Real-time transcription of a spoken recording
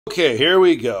Okay, here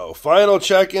we go. Final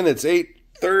check-in. It's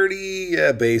 8:30.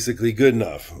 Yeah, basically good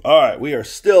enough. All right, we are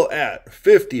still at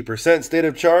 50% state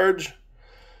of charge.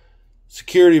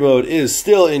 Security mode is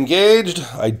still engaged.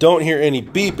 I don't hear any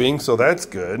beeping, so that's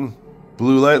good.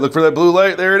 Blue light, look for that blue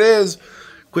light. There it is.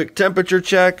 Quick temperature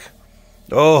check.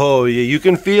 Oh, yeah, you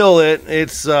can feel it.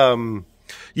 It's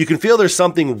you can feel there's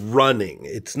something running.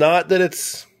 It's not that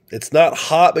it's not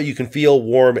hot, but you can feel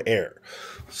warm air.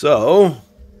 So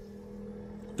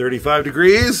 35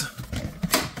 degrees.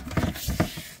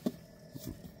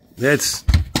 That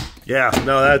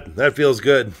feels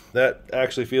good. That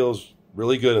actually feels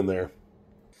really good in there.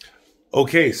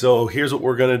 Okay, so here's what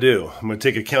we're gonna do. I'm gonna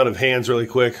take a count of hands really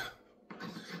quick.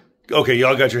 Okay,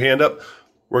 y'all got your hand up.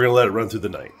 We're gonna let it run through the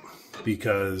night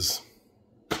because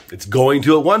it's going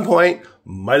to at one point.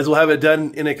 Might as well have it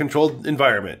done in a controlled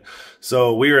environment.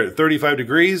 So we are at 35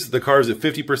 degrees. The car's at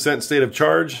 50% state of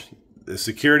charge. The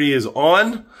security is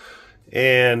on,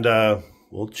 and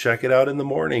we'll check it out in the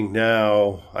morning.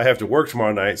 Now, I have to work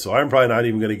tomorrow night, so I'm probably not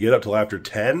even going to get up till after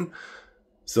 10.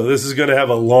 So this is going to have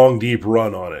a long, deep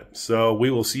run on it. So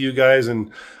we will see you guys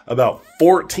in about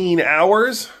 14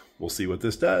 hours. We'll see what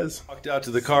this does. Walked out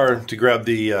to the car to grab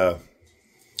the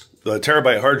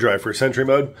terabyte hard drive for Sentry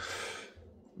mode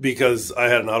because I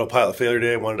had an autopilot failure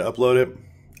today. I wanted to upload it.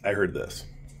 I heard this.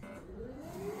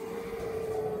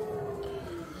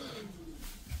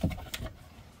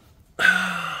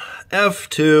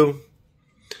 F2.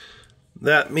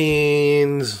 That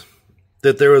means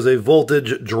that there was a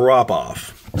voltage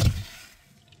drop-off.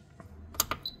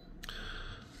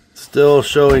 Still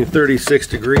showing 36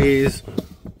 degrees.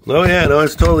 Oh yeah, no,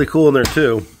 it's totally cool in there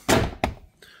too.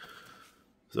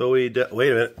 So wait a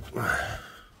minute.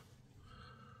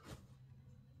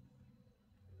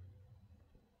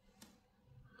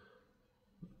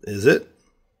 Is it?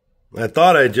 I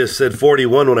thought I just said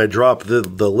 41 when I dropped the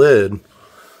lid.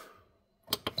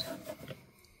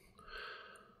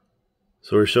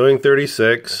 So we're showing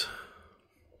 36.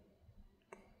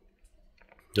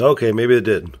 Okay, maybe it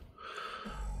did.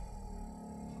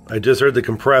 I just heard the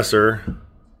compressor.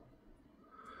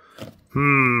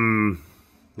 And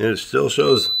it still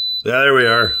shows. Yeah, there we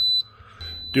are.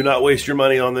 Do not waste your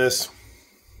money on this.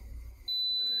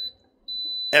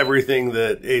 Everything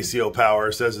that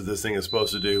ACOPOWER says that this thing is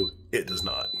supposed to do, it does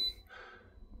not.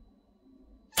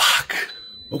 Fuck.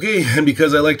 Okay, and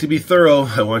because I like to be thorough,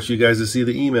 I want you guys to see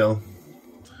the email.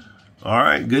 All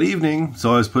right, good evening.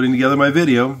 So I was putting together my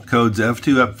video. Codes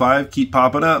F2, F5 keep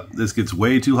popping up. This gets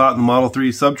way too hot in the Model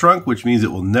 3 subtrunk, which means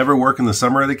it will never work in the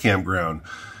summer at a campground.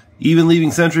 Even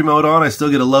leaving Sentry mode on, I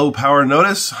still get a low power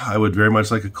notice. I would very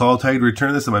much like a call tag to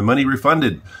return this and my money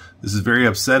refunded. This is very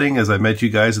upsetting as I met you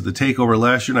guys at the takeover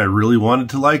last year and I really wanted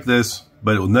to like this,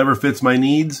 but it will never fit my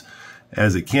needs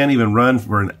as it can't even run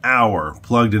for an hour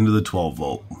plugged into the 12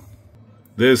 volt.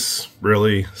 This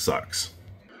really sucks.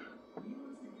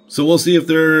 So we'll see if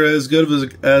they're as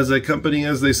good as a company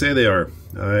as they say they are.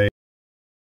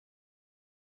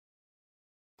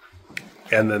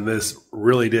 And then this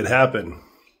really did happen.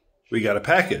 We got a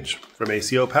package from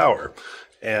ACOPOWER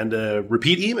and a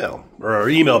repeat email, or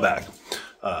email back.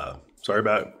 Sorry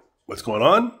about what's going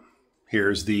on.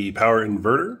 Here's the power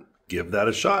inverter. Give that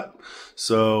a shot.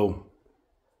 So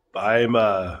I'm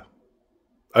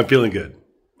feeling good.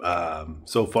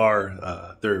 So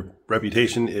far, their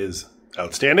reputation is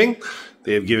outstanding.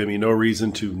 They have given me no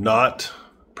reason to not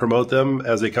promote them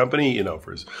as a company, you know,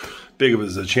 for as big of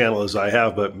a channel as I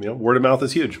have, but you know, word of mouth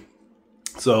is huge.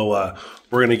 So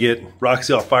we're going to get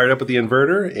Roxy all fired up with the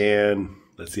inverter and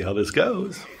let's see how this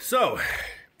goes. So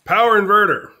power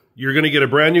inverter, you're going to get a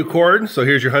brand new cord. So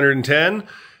here's your 110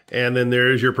 and then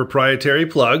there's your proprietary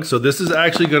plug. So this is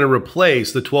actually going to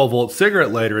replace the 12 volt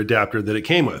cigarette lighter adapter that it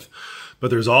came with.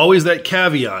 But there's always that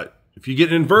caveat. If you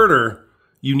get an inverter,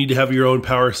 you need to have your own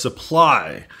power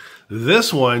supply.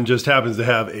 This one just happens to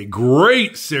have a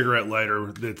great cigarette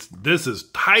lighter. This is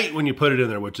tight when you put it in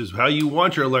there, which is how you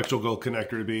want your electrical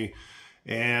connector to be.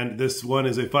 And this one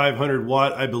is a 500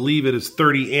 watt. I believe it is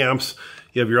 30 amps.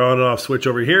 You have your on and off switch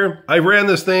over here. I ran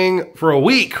this thing for a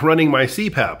week running my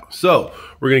CPAP. So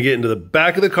we're gonna get into the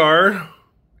back of the car,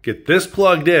 get this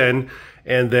plugged in,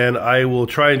 and then I will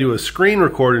try and do a screen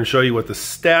record and show you what the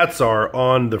stats are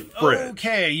on the fridge.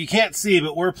 Okay, you can't see,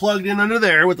 but we're plugged in under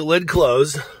there with the lid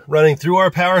closed, running through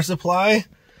our power supply.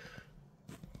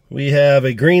 We have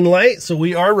a green light, so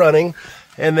we are running.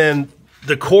 And then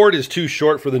the cord is too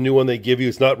short for the new one they give you.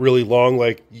 It's not really long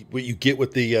like what you get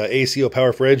with the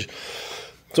ACOPOWER fridge.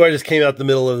 So I just came out the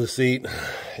middle of the seat.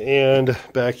 And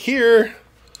back here,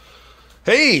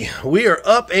 hey, we are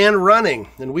up and running,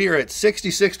 and we are at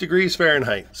 66 degrees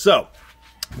Fahrenheit. So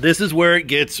This is where it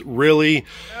gets really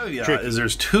tricky.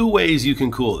 There's two ways you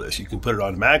can cool this. You can put it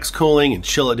on max cooling and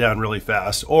chill it down really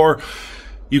fast, or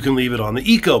you can leave it on the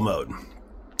eco mode.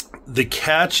 The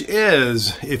catch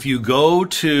is, if you go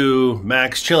to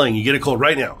max chilling, you get it cold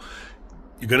right now,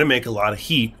 you're going to make a lot of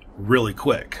heat really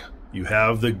quick. You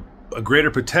have a greater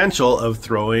potential of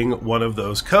throwing one of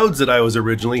those codes that I was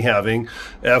originally having,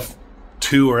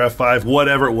 F2 or F5,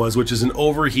 whatever it was, which is an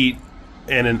overheat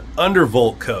and an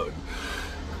undervolt code.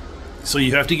 So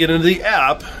you have to get into the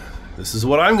app. This is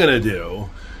what I'm going to do.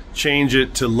 Change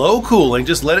it to low cooling.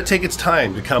 Just let it take its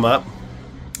time to come up.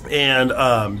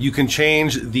 And you can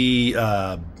change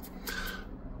the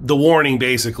warning,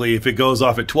 basically, if it goes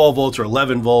off at 12 volts or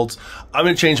 11 volts. I'm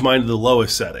going to change mine to the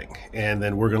lowest setting. And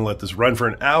then we're going to let this run for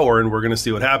an hour, and we're going to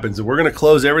see what happens. And we're going to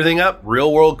close everything up.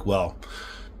 Real world, well,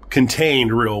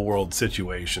 contained real world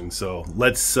situation. So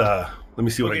let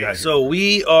me see what I got here. So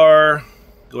we are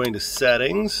going to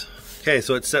settings. Okay,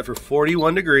 so it's set for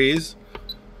 41 degrees.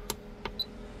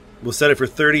 We'll set it for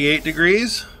 38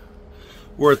 degrees.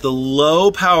 We're at the low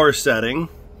power setting,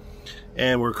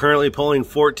 and we're currently pulling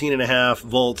 14.5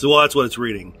 volts. Well, that's what it's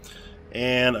reading.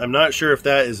 And I'm not sure if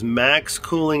that is max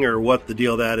cooling or what the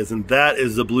deal that is, and that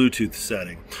is the Bluetooth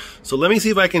setting. So let me see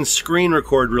if I can screen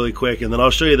record really quick, and then I'll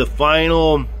show you the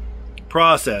final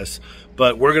process.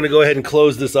 But we're gonna go ahead and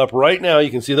close this up right now.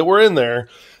 You can see that we're in there.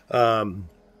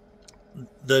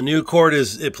 The new cord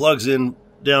it plugs in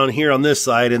down here on this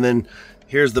side, and then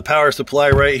here's the power supply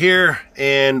right here,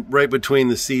 and right between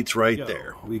the seats right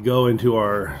there. We go into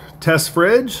our test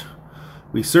fridge,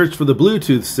 we search for the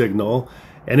Bluetooth signal,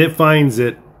 and it finds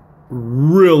it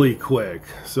really quick.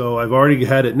 So I've already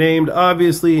had it named,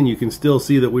 obviously, and you can still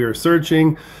see that we are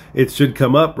searching. It should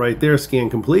come up right there,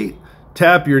 scan complete.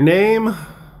 Tap your name.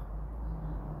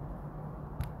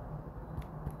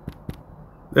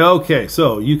 Okay,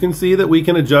 so you can see that we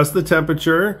can adjust the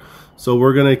temperature. So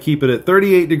we're going to keep it at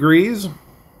 38 degrees.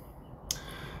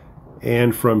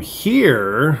 And from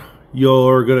here,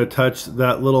 you're going to touch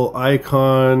that little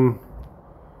icon.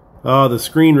 Oh, the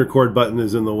screen record button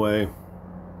is in the way.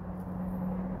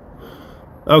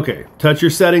 Okay, touch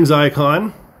your settings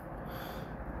icon.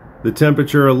 The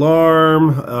temperature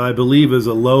alarm, I believe, is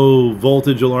a low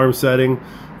voltage alarm setting.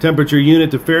 Temperature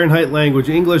unit to Fahrenheit, language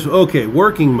English. Okay,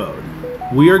 working mode.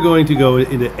 We are going to go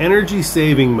into energy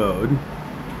saving mode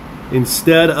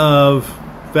instead of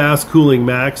fast cooling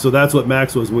max. So that's what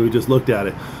max was when we just looked at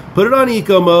it. Put it on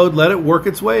eco mode, let it work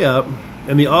its way up,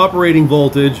 and the operating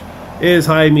voltage is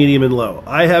high, medium, and low.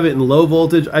 I have it in low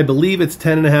voltage. I believe it's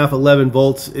 10.5, 11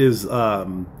 volts is,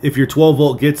 if your 12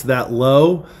 volt gets that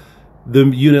low, the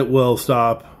unit will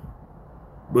stop.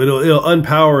 It'll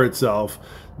unpower itself.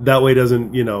 That way it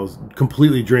doesn't,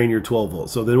 completely drain your 12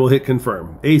 volts. So then we'll hit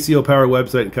confirm. ACOPOWER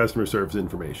website and customer service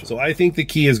information. So I think the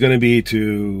key is going to be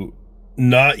to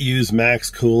not use max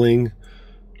cooling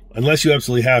unless you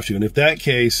absolutely have to. And if that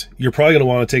case, you're probably going to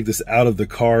want to take this out of the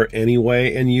car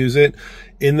anyway and use it.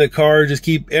 In the car, just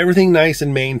keep everything nice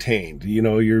and maintained.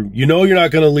 You're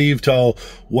not going to leave till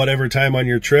whatever time on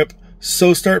your trip.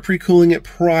 So start pre-cooling it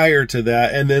prior to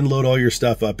that, and then load all your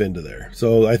stuff up into there.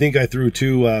 So I think I threw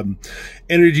 2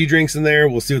 energy drinks in there.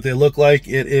 We'll see what they look like.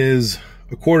 It is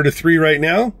 2:45 right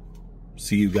now.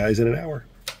 See you guys in an hour.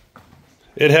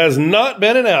 It has not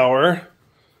been an hour,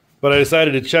 but I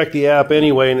decided to check the app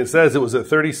anyway, and it says it was at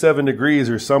 37 degrees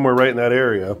or somewhere right in that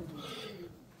area.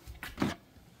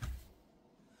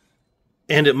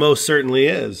 And it most certainly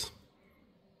is.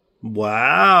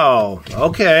 Wow.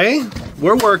 Okay.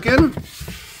 We're working.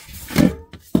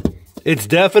 It's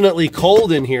definitely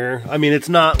cold in here. I mean, it's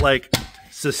not like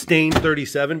sustained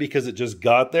 37 because it just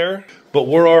got there, but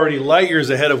we're already light years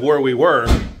ahead of where we were.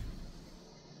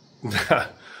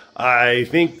 I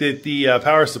think that the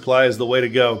power supply is the way to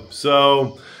go.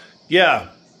 So yeah,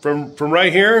 from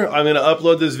right here, I'm going to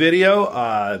upload this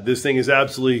video. This thing is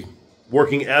absolutely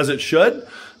working as it should.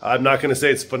 I'm not going to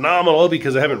say it's phenomenal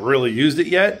because I haven't really used it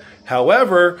yet.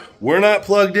 However, we're not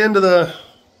plugged into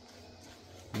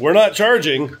we're not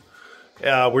charging.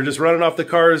 We're just running off the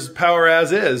car's power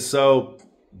as is. So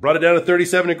brought it down to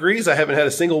 37 degrees. I haven't had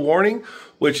a single warning,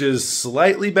 which is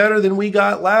slightly better than we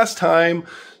got last time.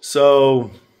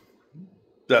 So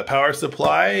that power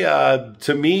supply,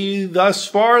 to me thus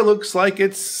far, looks like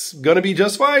it's going to be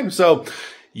just fine. So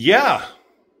yeah.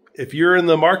 If you're in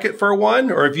the market for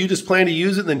one, or if you just plan to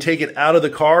use it, then take it out of the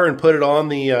car and put it on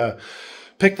the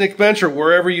picnic bench or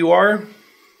wherever you are.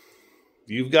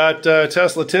 You've got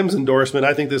Tesla Tim's endorsement.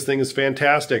 I think this thing is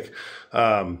fantastic.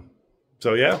 So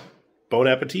yeah, bon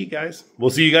appetit, guys. We'll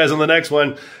see you guys on the next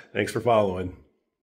one. Thanks for following.